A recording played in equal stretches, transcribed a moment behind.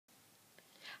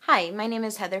Hi, my name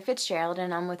is Heather Fitzgerald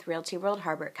and I'm with Realty World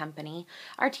Harbert Company.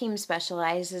 Our team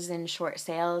specializes in short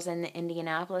sales in the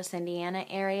Indianapolis, Indiana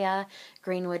area,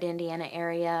 Greenwood, Indiana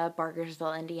area,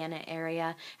 Bargersville, Indiana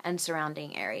area, and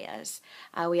surrounding areas.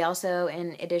 We also,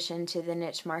 in addition to the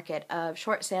niche market of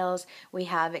short sales, we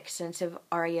have extensive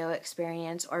REO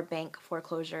experience or bank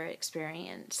foreclosure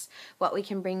experience. What we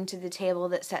can bring to the table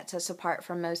that sets us apart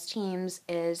from most teams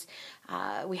is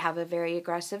we have a very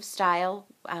aggressive style.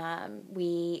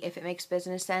 If it makes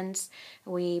business sense,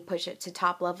 we push it to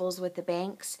top levels with the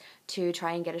banks to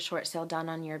try and get a short sale done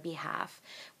on your behalf.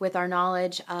 With our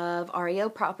knowledge of REO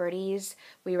properties,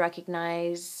 we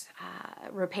recognize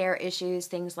repair issues,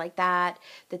 things like that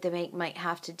the bank might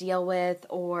have to deal with,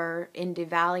 or in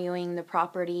devaluing the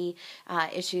property,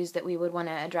 issues that we would want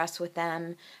to address with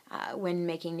them when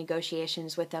making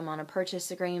negotiations with them on a purchase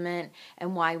agreement,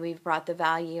 and why we've brought the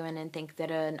value in and think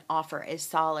that an offer is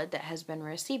solid that has been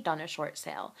received on a short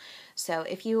sale. So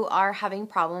if you are having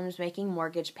problems making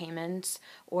mortgage payments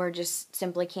or just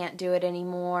simply can't do it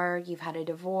anymore, you've had a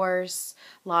divorce,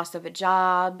 loss of a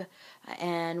job,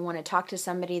 and want to talk to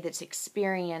somebody that's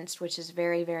experienced, which is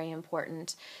very, very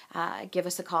important, give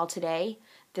us a call today.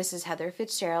 This is Heather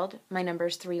Fitzgerald. My number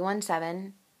is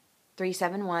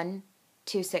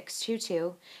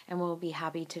 317-371-2622, and we'll be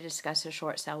happy to discuss a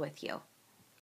short sale with you.